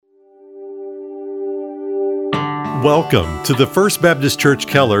Welcome to the First Baptist Church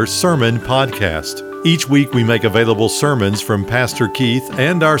Keller Sermon Podcast. Each week we make available sermons from Pastor Keith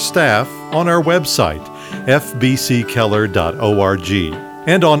and our staff on our website, fbckeller.org.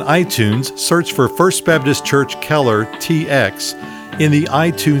 And on iTunes, search for First Baptist Church Keller TX in the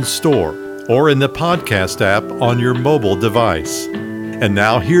iTunes Store or in the podcast app on your mobile device. And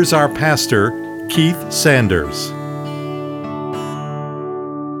now here's our pastor, Keith Sanders.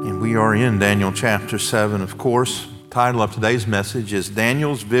 And we are in Daniel chapter 7, of course. The title of today's message is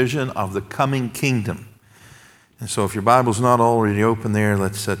Daniel's Vision of the Coming Kingdom. And so if your Bible's not already open there,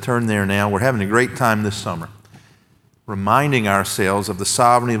 let's turn there now. We're having a great time this summer, reminding ourselves of the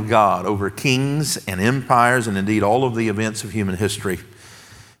sovereignty of God over kings and empires and indeed all of the events of human history.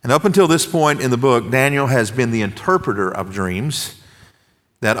 And up until this point in the book, Daniel has been the interpreter of dreams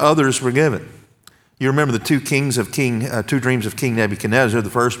that others were given. You remember the two dreams of King Nebuchadnezzar. The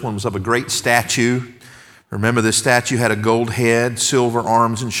first one was of a great statue. Remember, this statue had a gold head, silver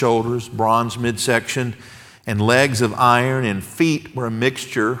arms and shoulders, bronze midsection, and legs of iron, and feet were a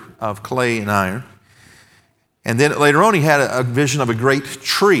mixture of clay and iron. And then later on, he had a vision of a great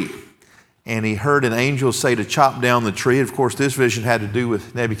tree, and he heard an angel say to chop down the tree. Of course, this vision had to do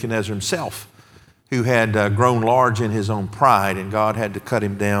with Nebuchadnezzar himself, who had grown large in his own pride, and God had to cut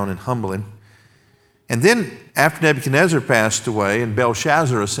him down and humble him. And then, after Nebuchadnezzar passed away and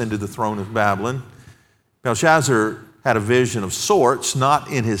Belshazzar ascended the throne of Babylon, Belshazzar had a vision of sorts,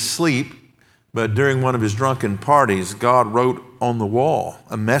 not in his sleep, but during one of his drunken parties. God wrote on the wall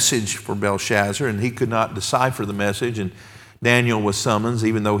a message for Belshazzar, and he could not decipher the message, and Daniel was summoned,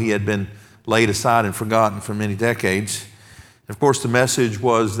 even though he had been laid aside and forgotten for many decades. And of course, the message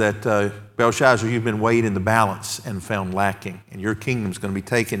was that, Belshazzar, you've been weighed in the balance and found lacking, and your kingdom's going to be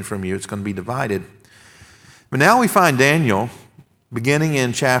taken from you. It's going to be divided. But now we find Daniel, beginning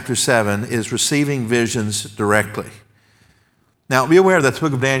in chapter 7, is receiving visions directly. Now, be aware that the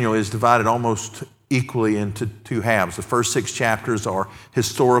book of Daniel is divided almost equally into two halves. The first 6 chapters are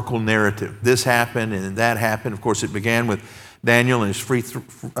historical narrative. This happened and that happened. Of course, it began with Daniel and his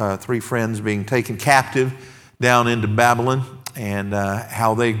three friends being taken captive down into Babylon, and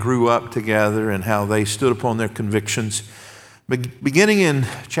how they grew up together and how they stood upon their convictions. Beginning in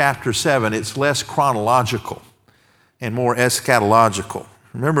chapter 7, it's less chronological and more eschatological.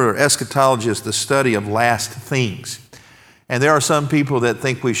 Remember, eschatology is the study of last things. And there are some people that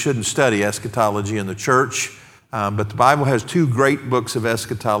think we shouldn't study eschatology in the church, but the Bible has 2 great books of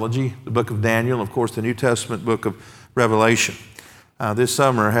eschatology, the book of Daniel, of course, the New Testament book of Revelation. This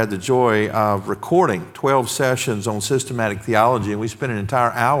summer I had the joy of recording 12 sessions on systematic theology, and we spent an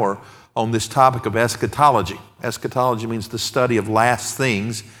entire hour on this topic of eschatology. Eschatology means the study of last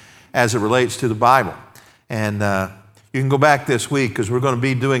things as it relates to the Bible. And you can go back this week because we're going to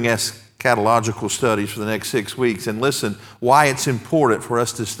be doing eschatological studies for the next 6 weeks, and listen why it's important for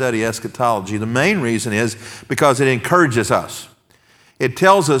us to study eschatology. The main reason is because it encourages us. It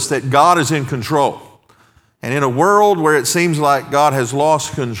tells us that God is in control. And in a world where it seems like God has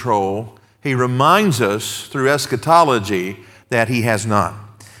lost control, He reminds us through eschatology that He has not.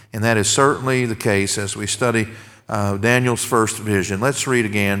 And that is certainly the case as we study Daniel's first vision. Let's read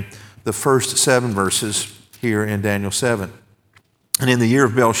again the first 7 verses here in Daniel 7. And in the year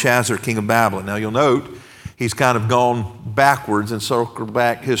of Belshazzar, king of Babylon. Now you'll note he's kind of gone backwards and circled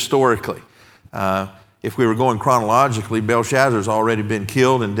back historically. If we were going chronologically, Belshazzar's already been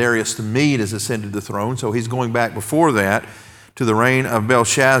killed and Darius the Mede has ascended the throne. So he's going back before that to the reign of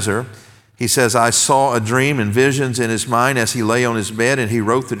Belshazzar. He says, I saw a dream and visions in his mind as he lay on his bed, and he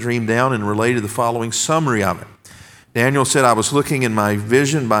wrote the dream down and related the following summary of it. Daniel said, I was looking in my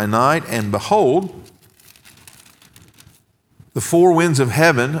vision by night, and behold, the 4 winds of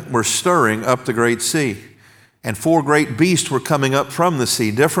heaven were stirring up the great sea, and 4 great beasts were coming up from the sea,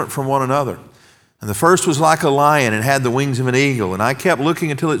 different from one another. And the first was like a lion and had the wings of an eagle, and I kept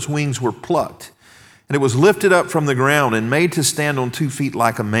looking until its wings were plucked. And it was lifted up from the ground and made to stand on 2 feet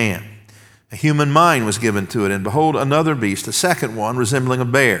like a man. A human mind was given to it, and behold, another beast, a second one, resembling a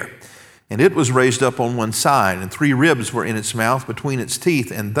bear. And it was raised up on one side, and 3 ribs were in its mouth between its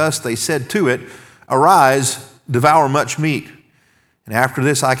teeth. And thus they said to it, Arise, devour much meat. And after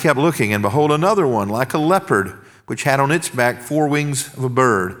this I kept looking, and behold, another one, like a leopard, which had on its back 4 wings of a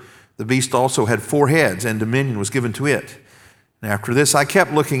bird. The beast also had 4 heads, and dominion was given to it. And after this I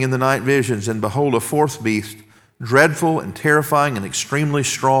kept looking in the night visions, and behold, a 4th beast, dreadful and terrifying and extremely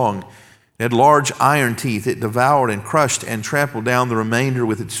strong. It had large iron teeth. It devoured and crushed and trampled down the remainder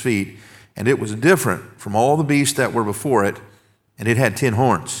with its feet. And it was different from all the beasts that were before it, and it had 10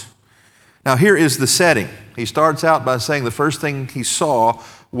 horns. Now here is the setting. He starts out by saying the first thing he saw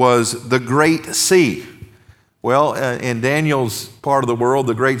was the great sea. Well, in Daniel's part of the world,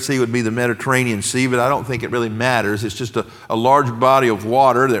 the Great Sea would be the Mediterranean Sea, but I don't think it really matters. It's just a large body of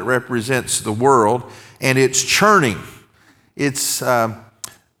water that represents the world, and it's churning. It's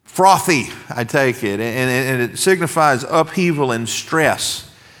frothy, I take it, and it signifies upheaval and stress.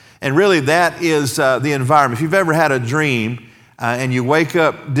 And really that is the environment. If you've ever had a dream and you wake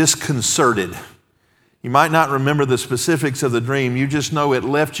up disconcerted, you might not remember the specifics of the dream, you just know it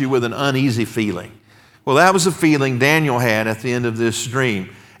left you with an uneasy feeling. Well, that was the feeling Daniel had at the end of this dream.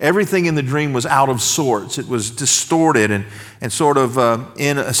 Everything in the dream was out of sorts. It was distorted and sort of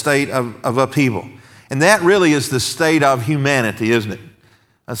in a state of upheaval. And that really is the state of humanity, isn't it?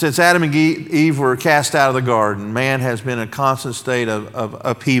 Since Adam and Eve were cast out of the garden, man has been in a constant state of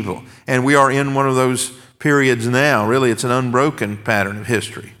upheaval. And we are in one of those periods now. Really, it's an unbroken pattern of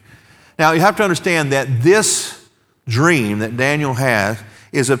history. Now, you have to understand that this dream that Daniel has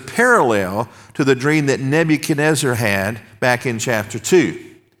is a parallel to the dream that Nebuchadnezzar had back in chapter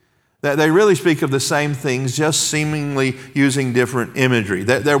 2. That they really speak of the same things, just seemingly using different imagery.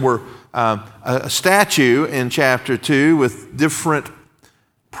 There were a statue in chapter 2 with different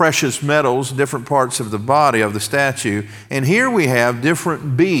precious metals, different parts of the body of the statue. And here we have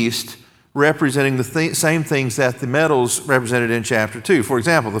different beasts representing the same things that the metals represented in chapter 2. For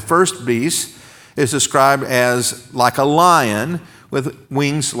example, the first beast is described as like a lion with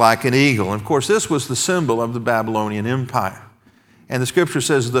wings like an eagle. And of course, this was the symbol of the Babylonian Empire. And the scripture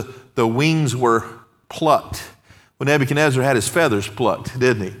says the wings were plucked. Well, Nebuchadnezzar had his feathers plucked,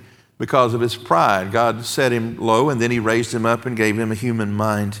 didn't he? Because of his pride. God set him low, and then he raised him up and gave him a human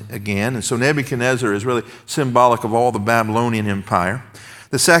mind again. And so Nebuchadnezzar is really symbolic of all the Babylonian Empire.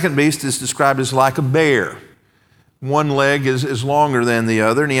 The second beast is described as like a bear. One leg is longer than the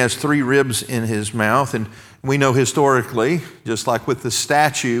other, and he has 3 ribs in his mouth. And we know historically, just like with the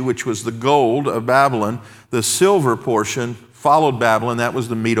statue, which was the gold of Babylon, the silver portion followed Babylon. That was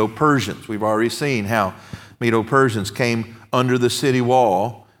the Medo-Persians. We've already seen how Medo-Persians came under the city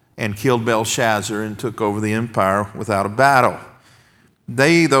wall and killed Belshazzar and took over the empire without a battle.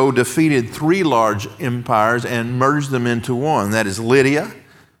 They, though, defeated 3 large empires and merged them into one. That is Lydia,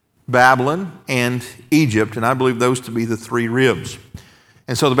 Babylon, and Egypt, and I believe those to be the 3 ribs.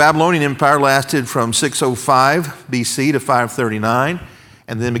 And so the Babylonian Empire lasted from 605 BC to 539,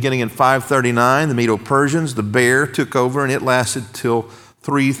 and then beginning in 539, the Medo-Persians, the bear, took over, and it lasted till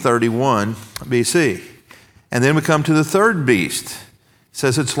 331 BC. And then we come to the third beast. It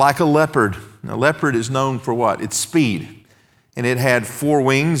says it's like a leopard. A leopard is known for what? Its speed. And it had 4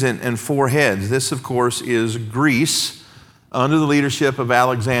 wings and 4 heads. This, of course, is Greece under the leadership of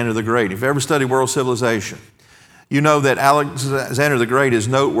Alexander the Great. If you've ever studied world civilization, you know that Alexander the Great is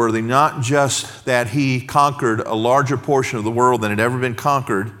noteworthy, not just that he conquered a larger portion of the world than had ever been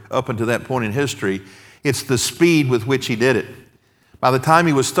conquered up until that point in history. It's the speed with which he did it. By the time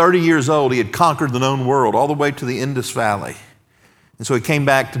he was 30 years old, he had conquered the known world all the way to the Indus Valley. And so he came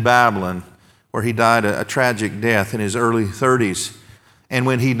back to Babylon, where he died a tragic death in his early 30s. And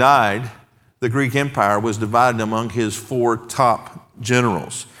when he died, the Greek Empire was divided among his 4 top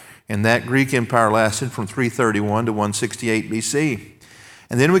generals. And that Greek Empire lasted from 331 to 168 BC.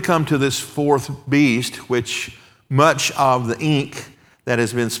 And then we come to this 4th beast, which much of the ink that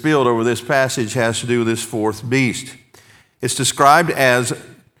has been spilled over this passage has to do with this 4th beast. It's described as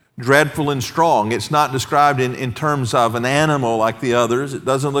dreadful and strong. It's not described in terms of an animal like the others. It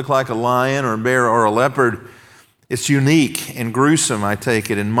doesn't look like a lion or a bear or a leopard. It's unique and gruesome, I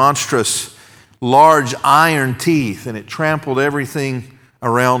take it, and monstrous, large iron teeth, and it trampled everything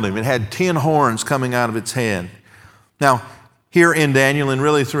around him. It had 10 horns coming out of its head. Now, here in Daniel and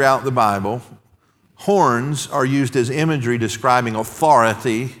really throughout the Bible, horns are used as imagery describing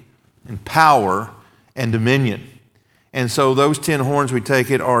authority and power and dominion. And so those 10 horns, we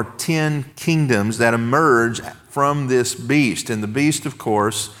take it, are 10 kingdoms that emerge from this beast. And the beast, of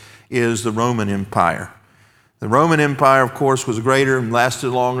course, is the Roman Empire. The Roman Empire, of course, was greater and lasted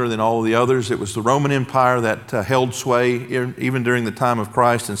longer than all of the others. It was the Roman Empire that held sway even during the time of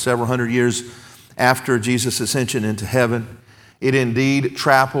Christ and several hundred years after Jesus' ascension into heaven. It indeed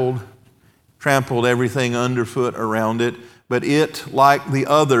trampled everything underfoot around it, but it, like the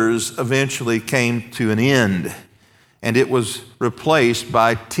others, eventually came to an end. And it was replaced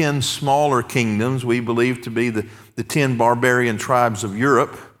by 10 smaller kingdoms, we believe to be the 10 barbarian tribes of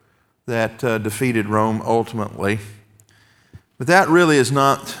Europe that defeated Rome ultimately. But that really is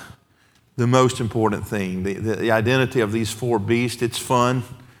not the most important thing. The identity of these 4 beasts, it's fun.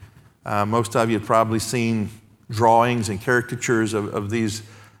 Most of you have probably seen drawings and caricatures of these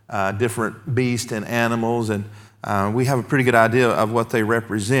different beasts and animals, and we have a pretty good idea of what they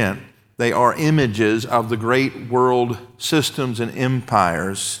represent. They are images of the great world systems and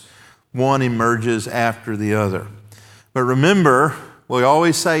empires. One emerges after the other. But remember, we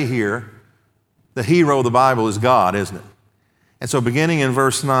always say here, the hero of the Bible is God, isn't it? And so beginning in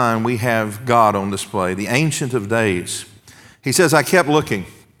verse 9, we have God on display, the Ancient of Days. He says, I kept looking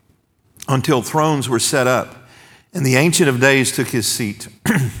until thrones were set up, and the Ancient of Days took his seat.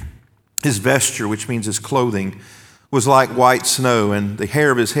 His vesture, which means his clothing, was like white snow, and the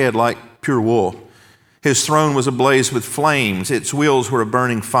hair of his head like pure wool. His throne was ablaze with flames. Its wheels were a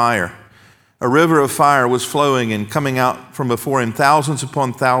burning fire. A river of fire was flowing and coming out from before him. Thousands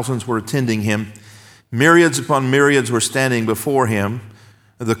upon thousands were attending him. Myriads upon myriads were standing before him.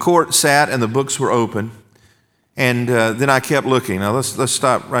 The court sat and the books were open. And then I kept looking. Now let's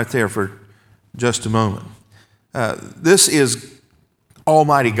stop right there for just a moment. This is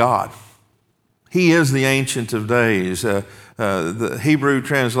Almighty God. He is the Ancient of Days. The Hebrew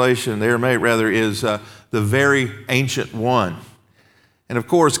translation, the Aramaic rather, is the very Ancient One. And of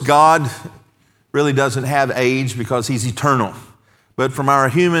course, God really doesn't have age because he's eternal. But from our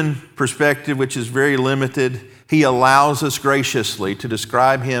human perspective, which is very limited, he allows us graciously to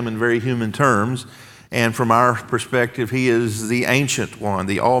describe him in very human terms. And from our perspective, he is the Ancient One,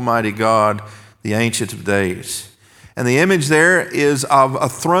 the Almighty God, the Ancient of Days. And the image there is of a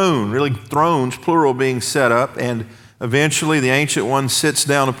throne, really thrones, plural, being set up. And eventually the Ancient One sits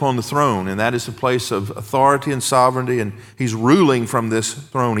down upon the throne, and that is the place of authority and sovereignty, and he's ruling from this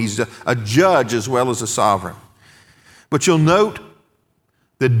throne. He's a judge as well as a sovereign. But you'll note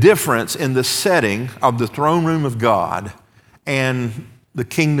the difference in the setting of the throne room of God and the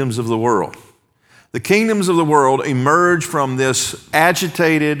kingdoms of the world. The kingdoms of the world emerge from this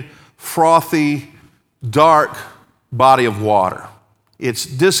agitated, frothy, dark body of water. It's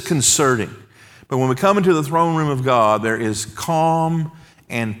disconcerting. But when we come into the throne room of God, there is calm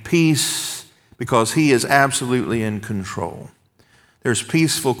and peace because he is absolutely in control. There's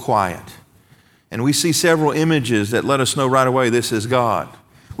peaceful quiet. And we see several images that let us know right away this is God.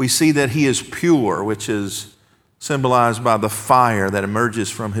 We see that he is pure, which is symbolized by the fire that emerges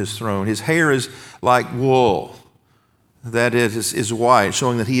from his throne. His hair is like wool, that is white,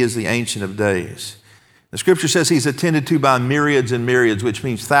 showing that he is the Ancient of Days. The scripture says he's attended to by myriads and myriads, which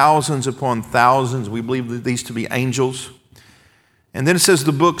means thousands upon thousands. We believe these to be angels. And then it says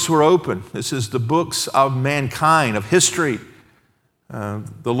the books were open. This is the books of mankind, of history. The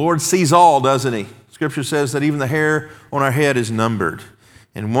Lord sees all, doesn't he? Scripture says that even the hair on our head is numbered.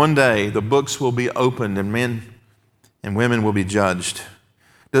 And one day the books will be opened and men and women will be judged.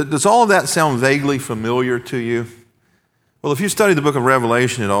 Does all of that sound vaguely familiar to you? Well, if you study the book of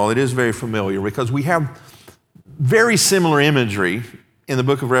Revelation at all, it is very familiar because we have very similar imagery in the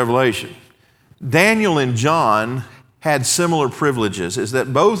book of Revelation. Daniel and John had similar privileges, is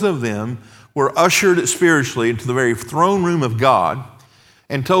that both of them were ushered spiritually into the very throne room of God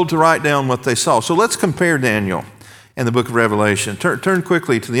and told to write down what they saw. So let's compare Daniel and the book of Revelation. Turn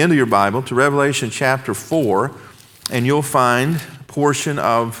quickly to the end of your Bible, to Revelation chapter 4, and you'll find a portion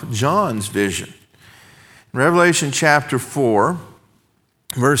of John's vision. In Revelation chapter 4,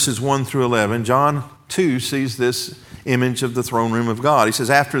 verses 1 through 11, John too sees this image of the throne room of God. He says,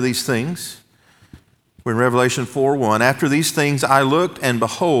 after these things, we're in Revelation 4:1, after these things I looked, and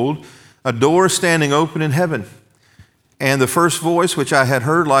behold, a door standing open in heaven. And the first voice which I had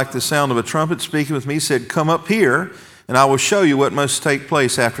heard like the sound of a trumpet speaking with me said, come up here, and I will show you what must take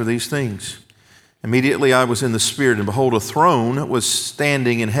place after these things. Immediately I was in the Spirit, and behold, a throne was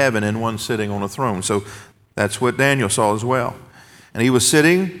standing in heaven, and one sitting on a throne. So that's what Daniel saw as well. And who was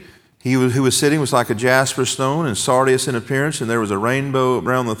sitting was like a jasper stone and sardius in appearance, and there was a rainbow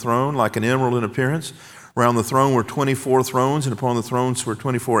around the throne like an emerald in appearance. Around the throne were 24 thrones, and upon the thrones were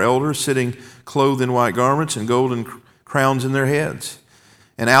 24 elders sitting clothed in white garments and golden crowns in their heads.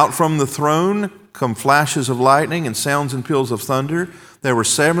 And out from the throne come flashes of lightning and sounds and peals of thunder. There were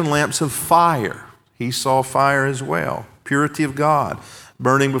 7 lamps of fire. He saw fire as well, purity of God,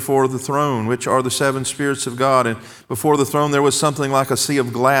 burning before the throne, which are the 7 spirits of God. And before the throne there was something like a sea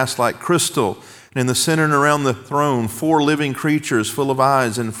of glass, like crystal. And in the center and around the throne, 4 living creatures full of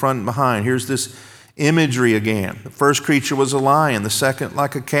eyes in front and behind. Here's this imagery again. The first creature was a lion, the second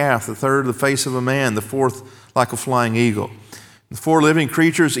like a calf, the third the face of a man, the fourth like a flying eagle. The 4 living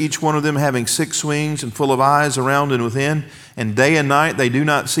creatures, each one of them having 6 wings and full of eyes around and within. And day and night they do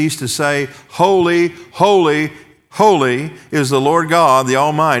not cease to say, holy, holy, holy is the Lord God, the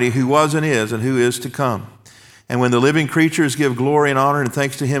Almighty, who was and who is to come. And when the living creatures give glory and honor and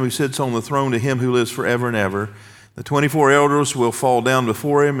thanks to him who sits on the throne, to him who lives forever and ever, The 24 elders will fall down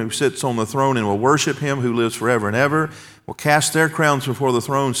before him who sits on the throne and will worship him who lives forever and ever, will cast their crowns before the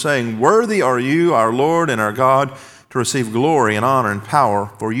throne, saying, Worthy are you, our Lord and our God, to receive glory and honor and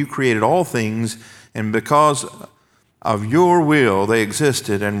power, for you created all things, and because of your will they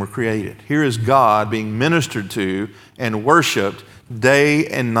existed and were created. Here is God being ministered to and worshiped day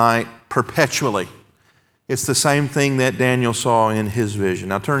and night perpetually. It's the same thing that Daniel saw in his vision.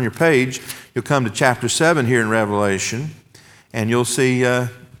 Now turn your page. You'll come to chapter 7 here in Revelation, and you'll see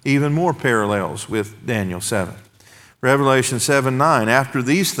even more parallels with Daniel 7. Revelation 7:9. After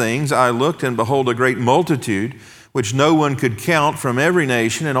these things I looked, and behold, a great multitude, which no one could count, from every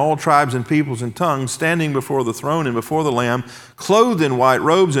nation and all tribes and peoples and tongues, standing before the throne and before the Lamb, clothed in white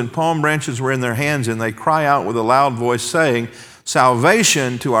robes, and palm branches were in their hands, and they cry out with a loud voice, saying,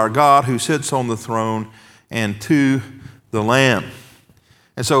 Salvation to our God who sits on the throne and to the Lamb.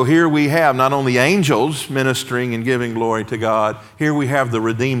 And so here we have not only angels ministering and giving glory to God, here we have the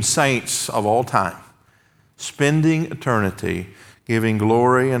redeemed saints of all time, spending eternity giving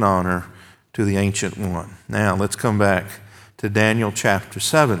glory and honor to the Ancient One. Now let's come back to Daniel chapter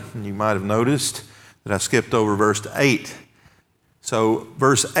 7. And you might have noticed that I skipped over verse 8. So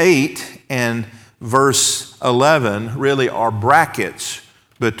verse 8 and verse 11 really are brackets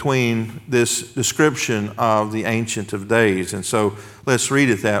between this description of the Ancient of Days. And so let's read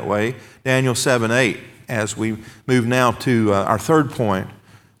it that way. Daniel 7:8, as we move now to our third point,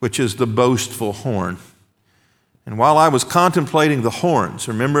 which is the boastful horn. And while I was contemplating the horns,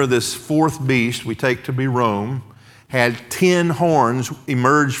 remember this fourth beast we take to be Rome, had 10 horns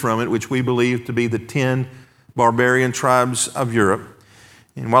emerge from it, which we believe to be the 10 barbarian tribes of Europe.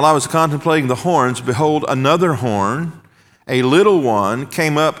 And while I was contemplating the horns, behold, another horn, a little one,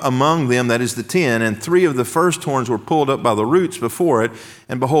 came up among them, that is the 10, and 3 of the first horns were pulled up by the roots before it.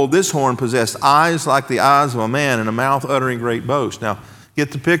 And behold, this horn possessed eyes like the eyes of a man, and a mouth uttering great boast. Now,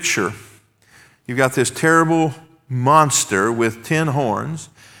 get the picture. You've got this terrible monster with 10 horns,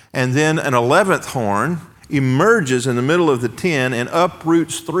 and then an 11th horn emerges in the middle of the 10 and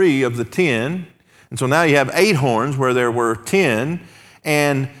uproots 3 of the 10. And so now you have 8 horns where there were 10,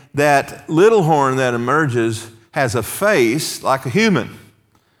 and that little horn that emerges has a face like a human,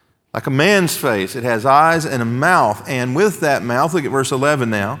 like a man's face. It has eyes and a mouth. And with that mouth, look at verse 11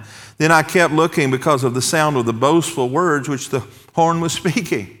 now. Then I kept looking because of the sound of the boastful words which the horn was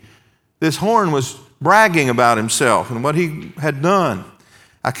speaking. This horn was bragging about himself and what he had done.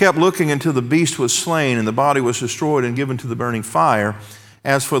 I kept looking until the beast was slain and the body was destroyed and given to the burning fire.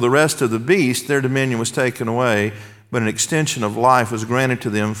 As for the rest of the beasts, their dominion was taken away, but an extension of life was granted to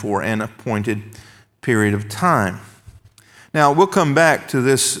them for an appointed period of time. Now, we'll come back to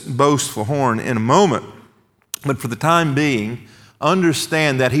this boastful horn in a moment, but for the time being,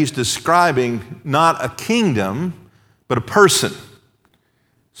 understand that he's describing not a kingdom, but a person.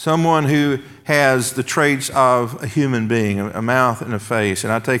 Someone who has the traits of a human being, a mouth and a face,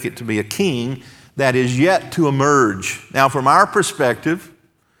 and I take it to be a king that is yet to emerge. Now, from our perspective,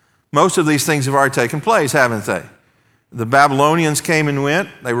 most of these things have already taken place, haven't they? The Babylonians came and went.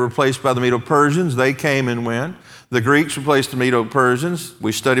 They were replaced by the Medo-Persians. They came and went. The Greeks replaced the Medo-Persians.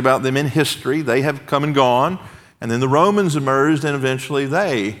 We study about them in history. They have come and gone. And then the Romans emerged, and eventually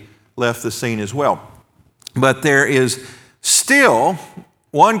they left the scene as well. But there is still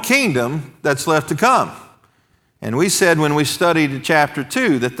one kingdom that's left to come. And we said when we studied chapter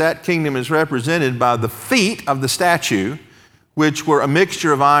 2 that that kingdom is represented by the feet of the statue, which were a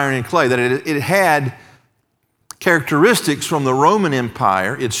mixture of iron and clay, that it had characteristics from the Roman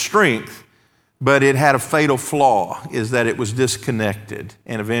Empire, its strength, but it had a fatal flaw, is that it was disconnected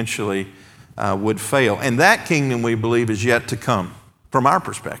and eventually would fail. And that kingdom, we believe, is yet to come from our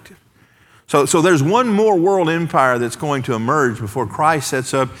perspective. So there's one more world empire that's going to emerge before Christ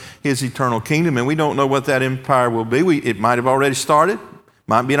sets up his eternal kingdom, and we don't know what that empire will be. It might have already started,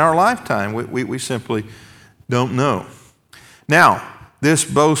 might be in our lifetime. We simply don't know. Now, this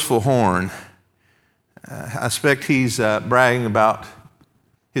boastful horn, I expect he's bragging about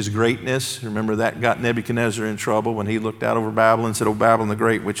his greatness. Remember, that got Nebuchadnezzar in trouble when he looked out over Babylon and said, "O Babylon the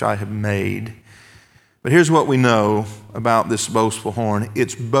Great, which I have made." But here's what we know about this boastful horn.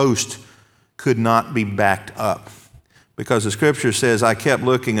 Its boast could not be backed up, because the scripture says, I kept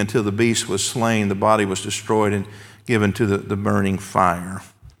looking until the beast was slain, the body was destroyed and given to the burning fire.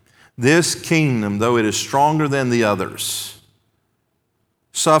 This kingdom, though it is stronger than the others,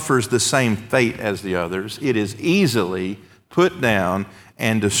 suffers the same fate as the others. It is easily put down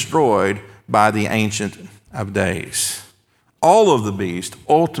and destroyed by the Ancient of Days. All of the beasts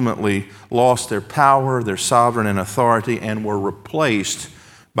ultimately lost their power, their sovereign and authority, and were replaced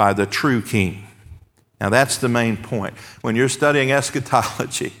by the true king. Now that's the main point. When you're studying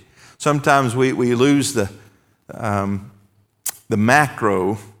eschatology, sometimes we lose the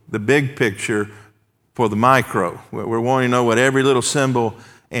macro, the big picture, for the micro. We're wanting to know what every little symbol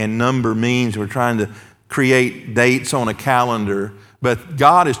and number means. We're trying to create dates on a calendar, but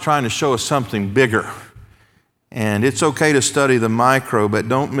God is trying to show us something bigger. And it's okay to study the micro, but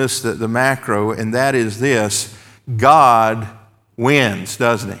don't miss the macro, and that is this: God wins,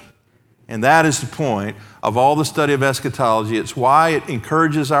 doesn't He? And that is the point of all the study of eschatology. It's why it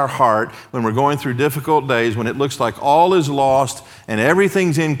encourages our heart when we're going through difficult days, when it looks like all is lost and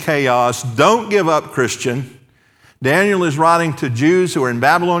everything's in chaos. Don't give up, Christian. Daniel is writing to Jews who are in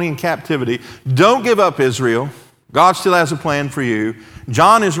Babylonian captivity. Don't give up, Israel. God still has a plan for you.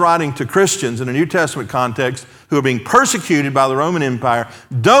 John is writing to Christians in a New Testament context who are being persecuted by the Roman Empire.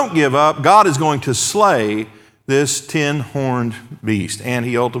 Don't give up. God is going to slay this 10-horned beast, and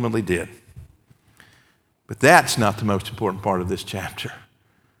He ultimately did. But that's not the most important part of this chapter.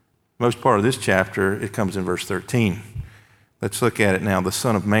 Most part of this chapter, it comes in verse 13. Let's look at it now. The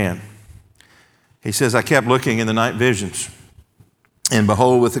Son of Man. He says, I kept looking in the night visions, and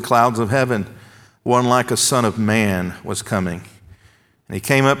behold, with the clouds of heaven, one like a son of man was coming. And he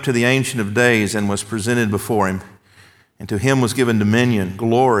came up to the Ancient of Days and was presented before him. And to him was given dominion,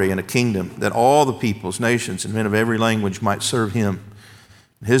 glory, and a kingdom, that all the peoples, nations, and men of every language might serve him.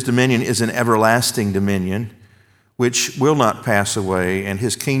 His dominion is an everlasting dominion, which will not pass away, and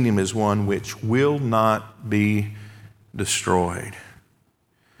his kingdom is one which will not be destroyed.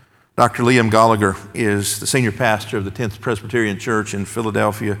 Dr. Liam Gallagher is the senior pastor of the 10th Presbyterian Church in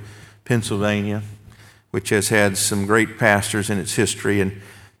Philadelphia, Pennsylvania, which has had some great pastors in its history. And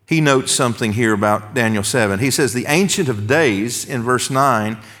he notes something here about Daniel 7. He says the Ancient of Days in verse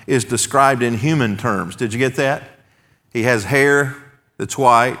 9 is described in human terms. Did you get that? He has hair that's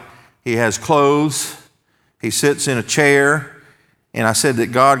white. He has clothes. He sits in a chair. And I said that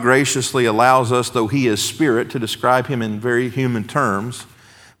God graciously allows us, though He is spirit, to describe Him in very human terms.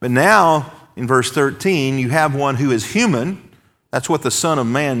 But now, in verse 13, you have one who is human. That's what the Son of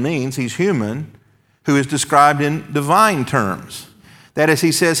Man means. He's human, who is described in divine terms. That is,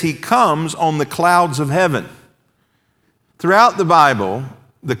 He says He comes on the clouds of heaven. Throughout the Bible,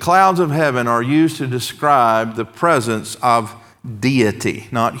 the clouds of heaven are used to describe the presence of deity,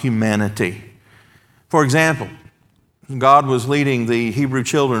 not humanity. For example, God was leading the Hebrew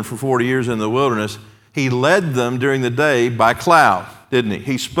children for 40 years in the wilderness. He led them during the day by cloud, didn't He?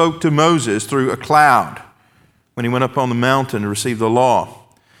 He spoke to Moses through a cloud when he went up on the mountain to receive the law.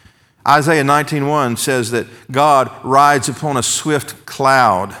 Isaiah 19:1 says that God rides upon a swift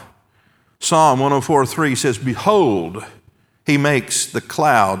cloud. Psalm 104:3 says, behold, He makes the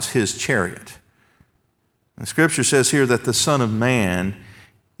clouds His chariot. And Scripture says here that the Son of Man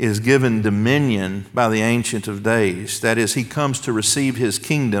is given dominion by the Ancient of Days. That is, He comes to receive His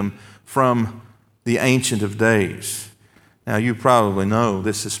kingdom from the Ancient of Days. Now, you probably know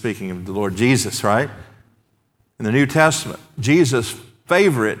this is speaking of the Lord Jesus, right? In the New Testament, Jesus'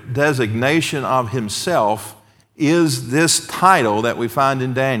 favorite designation of Himself is this title that we find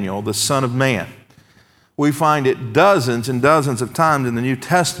in Daniel, the Son of Man. We find it dozens and dozens of times in the New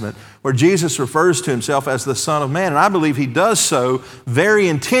Testament where Jesus refers to Himself as the Son of Man. And I believe He does so very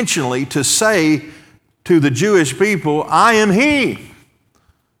intentionally to say to the Jewish people, I am He.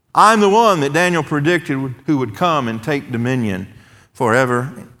 I'm the one that Daniel predicted who would come and take dominion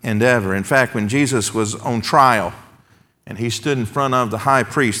forever and ever. In fact, when Jesus was on trial and He stood in front of the high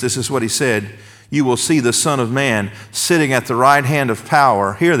priest, this is what He said, you will see the Son of Man sitting at the right hand of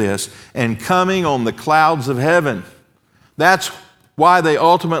power, hear this, and coming on the clouds of heaven. That's why they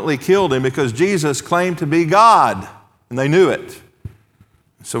ultimately killed Him, because Jesus claimed to be God, and they knew it.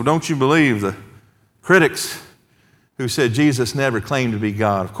 So don't you believe the critics who said Jesus never claimed to be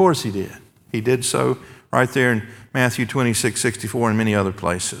God? Of course He did. He did so right there in Matthew 26:64 and many other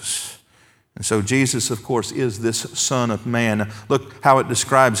places. And so Jesus, of course, is this Son of Man. Look how it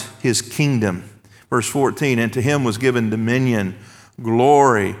describes His kingdom. Verse 14, and to Him was given dominion,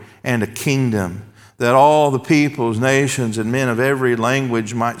 glory, and a kingdom, that all the peoples, nations, and men of every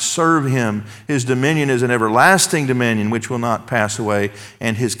language might serve Him. His dominion is an everlasting dominion which will not pass away,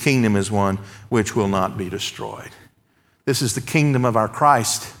 and His kingdom is one which will not be destroyed. This is the kingdom of our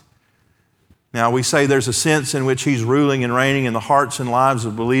Christ. Now, we say there's a sense in which He's ruling and reigning in the hearts and lives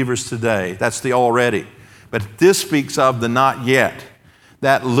of believers today. That's the already. But this speaks of the not yet.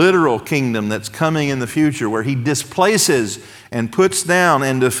 That literal kingdom that's coming in the future, where He displaces and puts down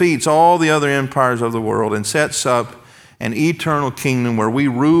and defeats all the other empires of the world and sets up an eternal kingdom where we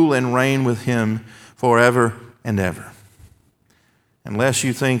rule and reign with Him forever and ever. Unless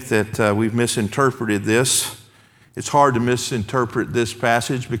you think that we've misinterpreted this, it's hard to misinterpret this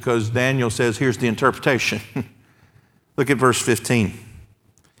passage because Daniel says, here's the interpretation. Look at verse 15.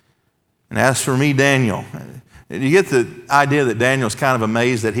 And as for me, Daniel, you get the idea that Daniel's kind of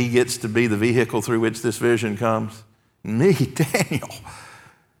amazed that he gets to be the vehicle through which this vision comes. Me, Daniel,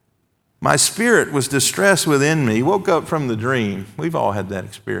 my spirit was distressed within me. He woke up from the dream. We've all had that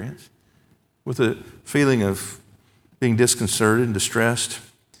experience with a feeling of being disconcerted and distressed.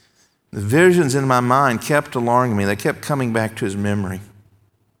 The visions in my mind kept alarming me. They kept coming back to his memory.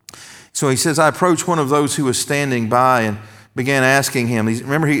 So he says, I approached one of those who was standing by and began asking him.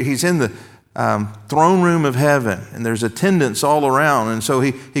 Remember, he's in the throne room of heaven, and there's attendants all around. And so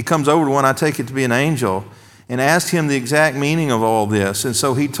he comes over to one, I take it to be an angel, and asked him the exact meaning of all this. And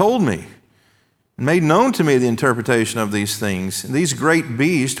so he told me, and made known to me the interpretation of these things. And these great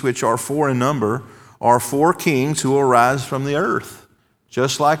beasts, which are 4 in number, are 4 kings who will rise from the earth.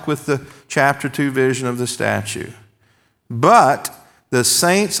 Just like with the chapter 2 vision of the statue. But the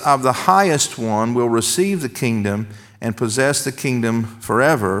saints of the highest one will receive the kingdom and possess the kingdom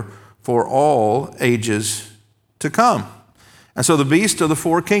forever for all ages to come. And so the beasts are the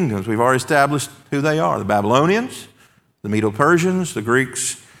 4 kingdoms. We've already established who they are. The Babylonians, the Medo-Persians, the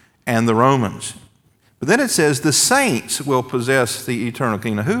Greeks, and the Romans. But then it says the saints will possess the eternal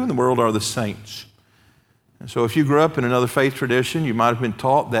kingdom. Who in the world are the saints? And so if you grew up in another faith tradition, you might have been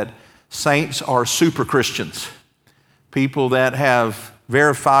taught that saints are super Christians, people that have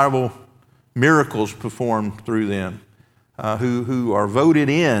verifiable miracles performed through them, who are voted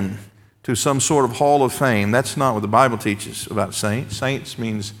in to some sort of hall of fame. That's not what the Bible teaches about saints. Saints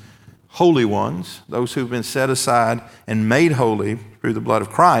means holy ones, those who've been set aside and made holy through the blood of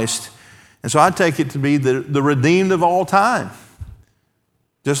Christ. And so I take it to be the redeemed of all time.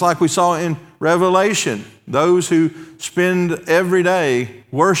 Just like we saw in Revelation, those who spend every day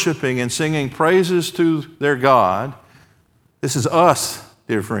worshiping and singing praises to their God. This is us,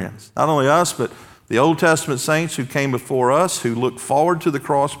 dear friends. Not only us, but the Old Testament saints who came before us, who looked forward to the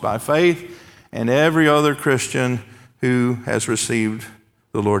cross by faith, and every other Christian who has received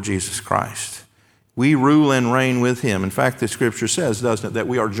the Lord Jesus Christ. We rule and reign with him. In fact, the scripture says, doesn't it, that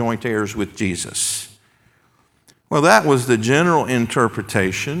we are joint heirs with Jesus. Well, that was the general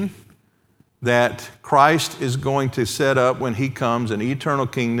interpretation that Christ is going to set up when he comes, an eternal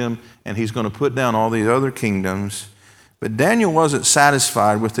kingdom, and he's going to put down all these other kingdoms. But Daniel wasn't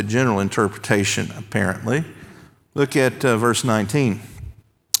satisfied with the general interpretation, apparently. Look at verse 19.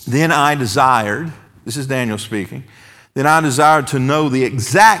 Then I desired, this is Daniel speaking, then I desired to know the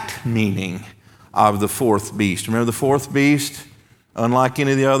exact meaning of the 4th beast. Remember the 4th beast? Unlike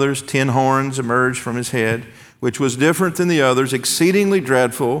any of the others, 10 horns emerged from his head, which was different than the others, exceedingly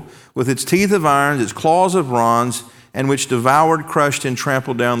dreadful, with its teeth of iron, its claws of bronze, and which devoured, crushed, and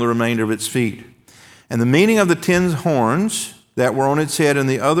trampled down the remainder of its feet. And the meaning of the 10 horns that were on its head, and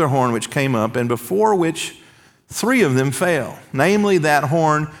the other horn which came up, and before which 3 of them fell, namely that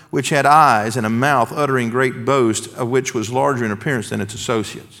horn which had eyes and a mouth uttering great boast, of which was larger in appearance than its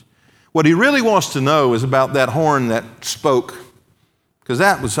associates. What he really wants to know is about that horn that spoke, because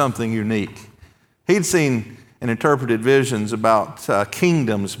that was something unique. He'd seen and interpreted visions about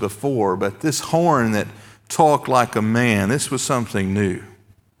kingdoms before, but this horn that talked like a man, this was something new,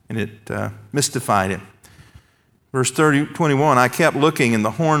 and it mystified him. Verse 21, I kept looking, and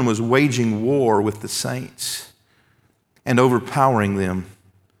the horn was waging war with the saints and overpowering them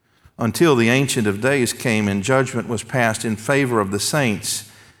until the Ancient of Days came and judgment was passed in favor of the saints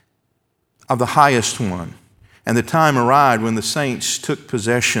of the highest one. And the time arrived when the saints took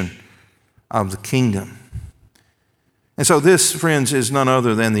possession of the kingdom. And so this, friends, is none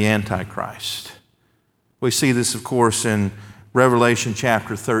other than the Antichrist. We see this, of course, in Revelation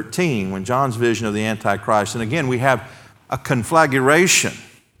chapter 13, when John's vision of the Antichrist. And again, we have a conflagration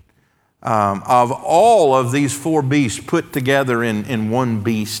of all of these 4 beasts put together in one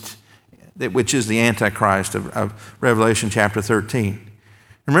beast, which is the Antichrist of Revelation chapter 13.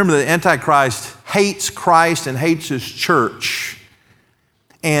 Remember, the Antichrist hates Christ and hates his church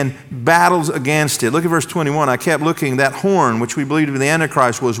and battles against it. Look at verse 21. I kept looking. That horn, which we believe to be the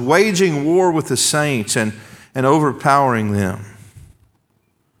Antichrist, was waging war with the saints and overpowering them.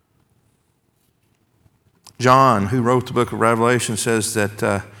 John, who wrote the book of Revelation, says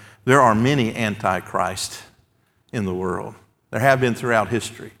that there are many antichrists in the world. There have been throughout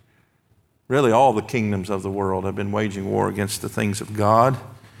history. Really, all the kingdoms of the world have been waging war against the things of God.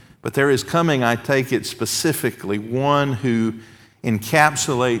 But there is coming, I take it specifically, one who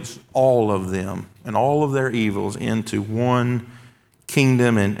encapsulates all of them and all of their evils into one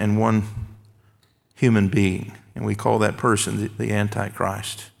kingdom and one human being. And we call that person the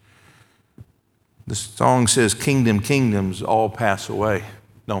Antichrist. The song says, kingdoms all pass away,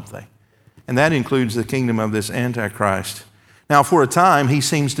 don't they? And that includes the kingdom of this Antichrist. Now, for a time, he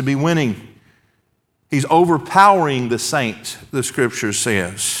seems to be winning. He's overpowering the saints, the Scripture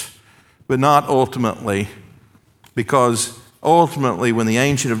says, but not ultimately, because ultimately, when the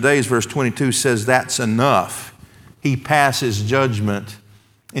Ancient of Days, verse 22, says that's enough, he passes judgment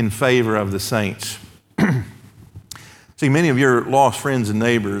in favor of the saints. See, many of your lost friends and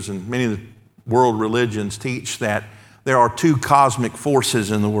neighbors and many of the world religions teach that there are two cosmic forces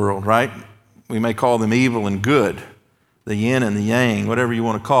in the world, right? We may call them evil and good, the yin and the yang, whatever you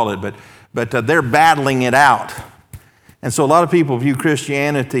want to call it, but they're battling it out. And so a lot of people view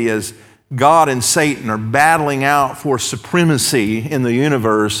Christianity as God and Satan are battling out for supremacy in the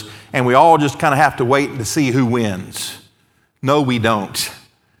universe, and we all just kind of have to wait to see who wins. No, we don't.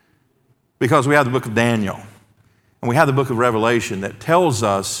 Because we have the book of Daniel, and we have the book of Revelation that tells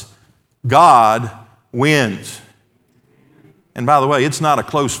us God wins. And by the way, it's not a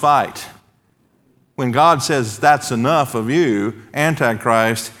close fight. When God says that's enough of you,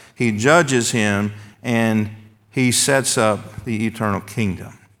 Antichrist, he judges him and he sets up the eternal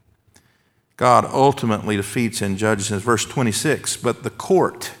kingdom. God ultimately defeats and judges him. Verse 26, but the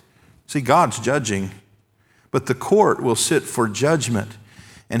court, see, God's judging, but the court will sit for judgment,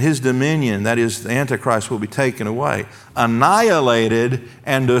 and his dominion, that is, the Antichrist, will be taken away, annihilated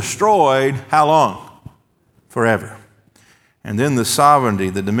and destroyed, how long? Forever. And then the sovereignty,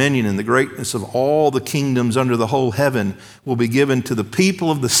 the dominion, and the greatness of all the kingdoms under the whole heaven will be given to the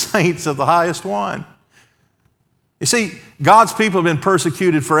people of the saints of the highest one. You see, God's people have been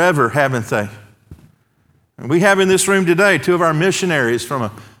persecuted forever, haven't they? And we have in this room today two of our missionaries from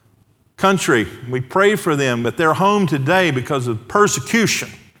a country. We pray for them, but they're home today because of persecution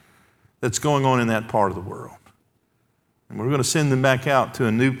that's going on in that part of the world. And we're going to send them back out to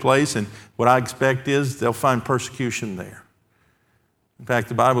a new place, and what I expect is they'll find persecution there. In fact,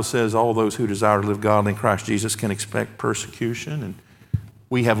 the Bible says all those who desire to live godly in Christ Jesus can expect persecution, and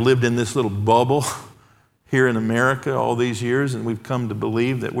we have lived in this little bubble here in America all these years, and we've come to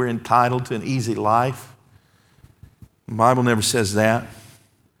believe that we're entitled to an easy life. The Bible never says that. In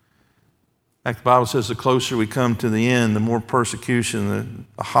fact, the Bible says the closer we come to the end, the more persecution,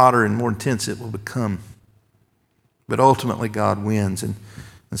 the hotter and more intense it will become. But ultimately, God wins. And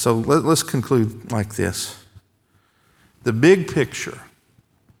so let's conclude like this. The big picture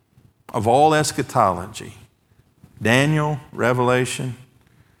of all eschatology, Daniel, Revelation,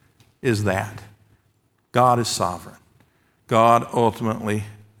 is that God is sovereign. God ultimately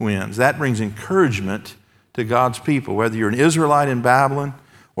wins. That brings encouragement to God's people, whether you're an Israelite in Babylon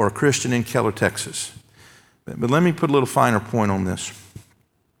or a Christian in Keller, Texas. But let me put a little finer point on this.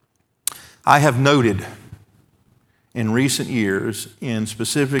 I have noted in recent years, and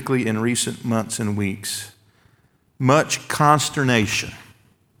specifically in recent months and weeks, much consternation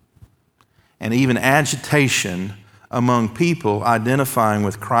and even agitation among people identifying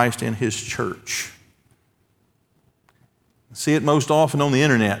with Christ and his church. I see it most often on the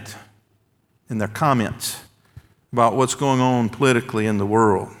internet in their comments about what's going on politically in the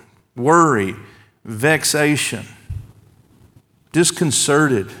world. Worry, vexation,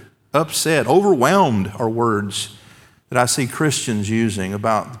 disconcerted, upset, overwhelmed are words that I see Christians using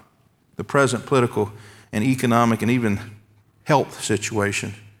about the present political and economic and even health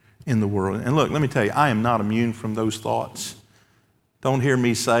situation in the world. And look, let me tell you, I am not immune from those thoughts. Don't hear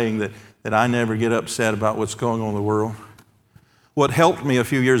me saying that I never get upset about what's going on in the world. What helped me a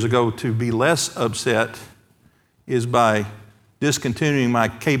few years ago to be less upset is by discontinuing my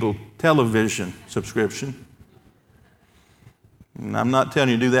cable television subscription. And I'm not telling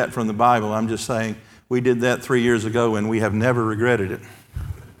you to do that from the Bible. I'm just saying we did that 3 years ago and we have never regretted it.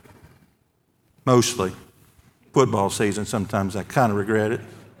 Mostly. Football season, sometimes I kind of regret it.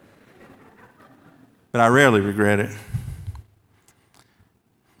 But I rarely regret it.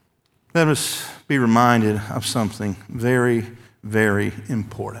 Let us be reminded of something very, very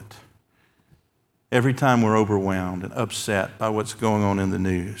important. Every time we're overwhelmed and upset by what's going on in the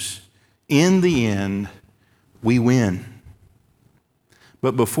news, in the end, we win.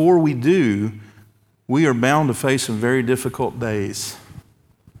 But before we do, we are bound to face some very difficult days.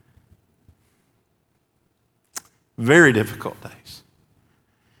 Very difficult days,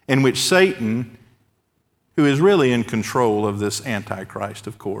 in which Satan, who is really in control of this Antichrist,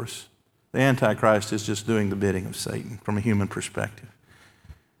 of course, the Antichrist is just doing the bidding of Satan from a human perspective.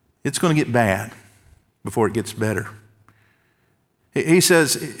 It's going to get bad before it gets better. He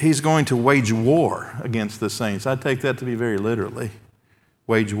says he's going to wage war against the saints. I take that to be very literally.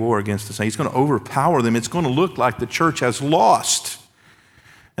 wage war against the saints. He's going to overpower them. It's going to look like the church has lost.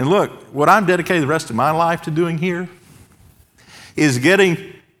 And look, what I'm dedicating the rest of my life to doing here is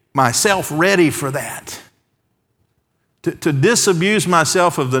getting myself ready for that. To disabuse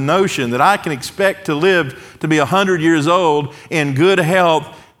myself of the notion that I can expect to live to be 100 years old in good health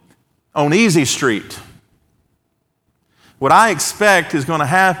on Easy Street. What I expect is going to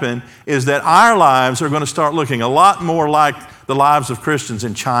happen is that our lives are going to start looking a lot more like the lives of Christians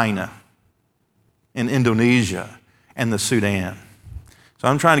in China, in Indonesia, and the Sudan. So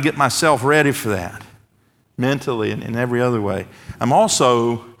I'm trying to get myself ready for that, mentally and in every other way. I'm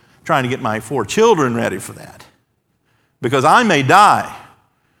also trying to get my 4 children ready for that, because I may die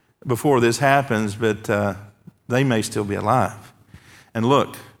before this happens, but they may still be alive. And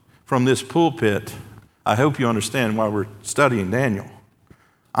look, from this pulpit, I hope you understand why we're studying Daniel.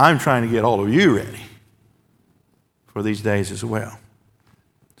 I'm trying to get all of you ready for these days as well.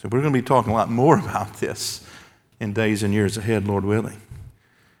 So we're going to be talking a lot more about this in days and years ahead, Lord willing.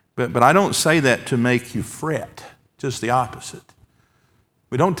 But I don't say that to make you fret, just the opposite.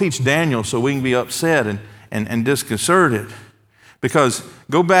 We don't teach Daniel so we can be upset and disconcerted. Because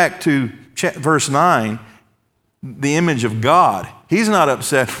go back to verse 9, the image of God. He's not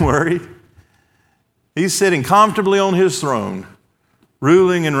upset and worried. He's sitting comfortably on his throne,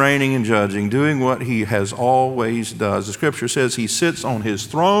 ruling and reigning and judging, doing what he has always does. The scripture says he sits on his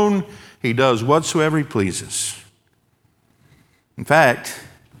throne, he does whatsoever he pleases. In fact,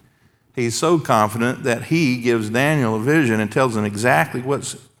 he's so confident that he gives Daniel a vision and tells him exactly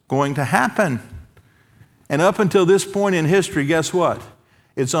what's going to happen. And up until this point in history, guess what?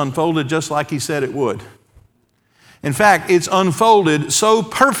 It's unfolded just like he said it would. In fact, it's unfolded so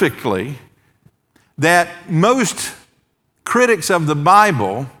perfectly that most critics of the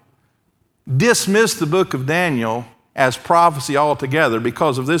Bible dismiss the book of Daniel as prophecy altogether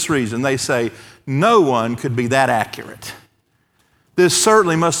because of this reason. They say, no one could be that accurate. This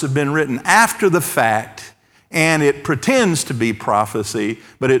certainly must have been written after the fact, and it pretends to be prophecy,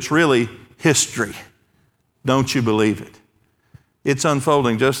 but it's really history. Don't you believe it? It's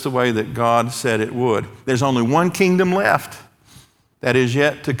unfolding just the way that God said it would. There's only one kingdom left that is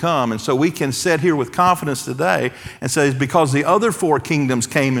yet to come. And so we can sit here with confidence today and say, because the other 4 kingdoms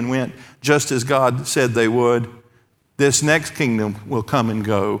came and went just as God said they would, this next kingdom will come and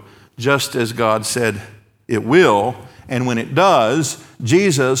go just as God said it will. And when it does,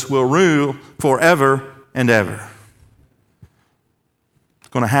 Jesus will rule forever and ever. It's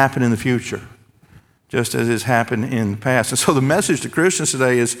going to happen in the future, just as it's happened in the past. And so the message to Christians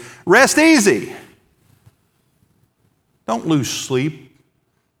today is rest easy. Don't lose sleep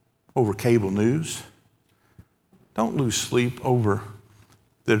over cable news. Don't lose sleep over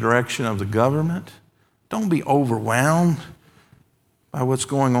the direction of the government. Don't be overwhelmed by what's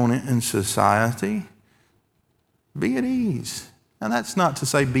going on in society. Be at ease. Now, that's not to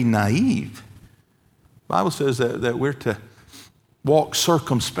say be naive. The Bible says that we're to walk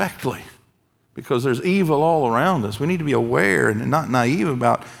circumspectly because there's evil all around us. We need to be aware and not naive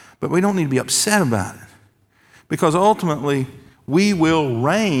about, but we don't need to be upset about it. Because ultimately, we will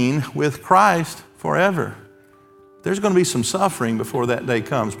reign with Christ forever. There's going to be some suffering before that day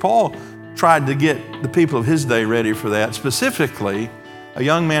comes. Paul tried to get the people of his day ready for that, specifically a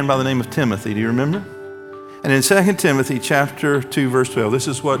young man by the name of Timothy. Do you remember? And in 2 Timothy chapter 2, verse 12, this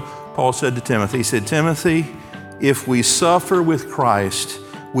is what Paul said to Timothy. He said, Timothy, if we suffer with Christ,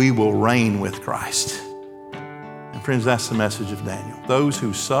 we will reign with Christ. And friends, that's the message of Daniel. Those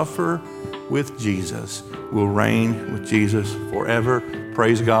who suffer with Jesus will reign with Jesus forever.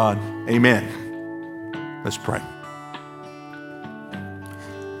 Praise God. Amen. Let's pray.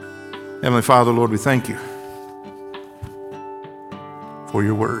 Heavenly Father, Lord, we thank you for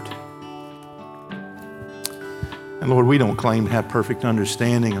your word. And Lord, we don't claim to have perfect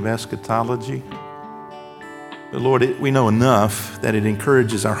understanding of eschatology. But Lord, we know enough that it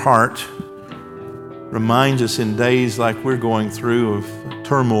encourages our heart, reminds us in days like we're going through of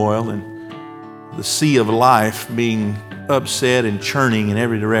turmoil and the sea of life being upset and churning in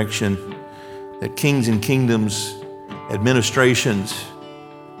every direction, that kings and kingdoms, administrations,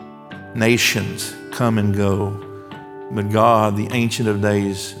 nations come and go. But God, the Ancient of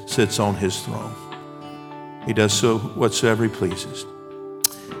Days, sits on his throne. He does so whatsoever he pleases.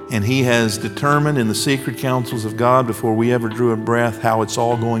 And he has determined in the secret counsels of God before we ever drew a breath how it's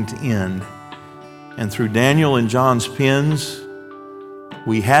all going to end. And through Daniel and John's pens,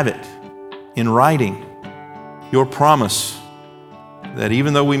 we have it in writing, your promise that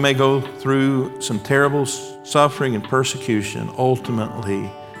even though we may go through some terrible suffering and persecution,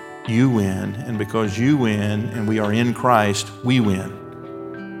 ultimately you win. And because you win and we are in Christ, we win.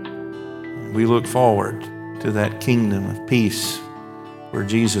 We look forward to that kingdom of peace where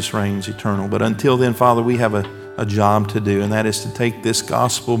Jesus reigns eternal. But until then, Father, we have a job to do, and that is to take this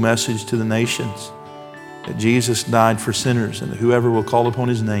gospel message to the nations, that Jesus died for sinners and that whoever will call upon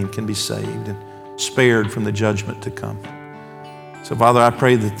his name can be saved and spared from the judgment to come. So, Father, I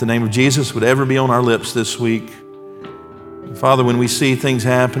pray that the name of Jesus would ever be on our lips this week. And Father, when we see things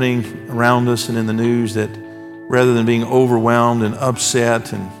happening around us and in the news, that rather than being overwhelmed and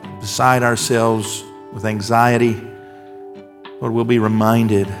upset and beside ourselves with anxiety, Lord, we'll be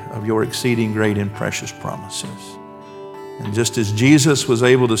reminded of your exceeding great and precious promises. And just as Jesus was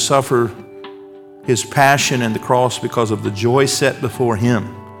able to suffer his passion and the cross because of the joy set before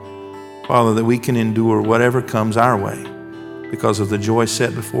him, Father, that we can endure whatever comes our way because of the joy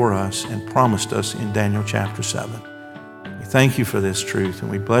set before us and promised us in Daniel chapter 7. We thank you for this truth,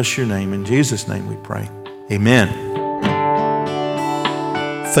 and we bless your name. In Jesus' name we pray. Amen.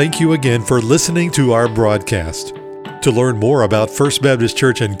 Thank you again for listening to our broadcast. To learn more about First Baptist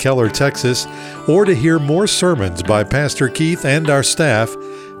Church in Keller, Texas, or to hear more sermons by Pastor Keith and our staff,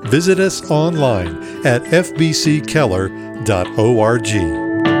 visit us online at fbckeller.org.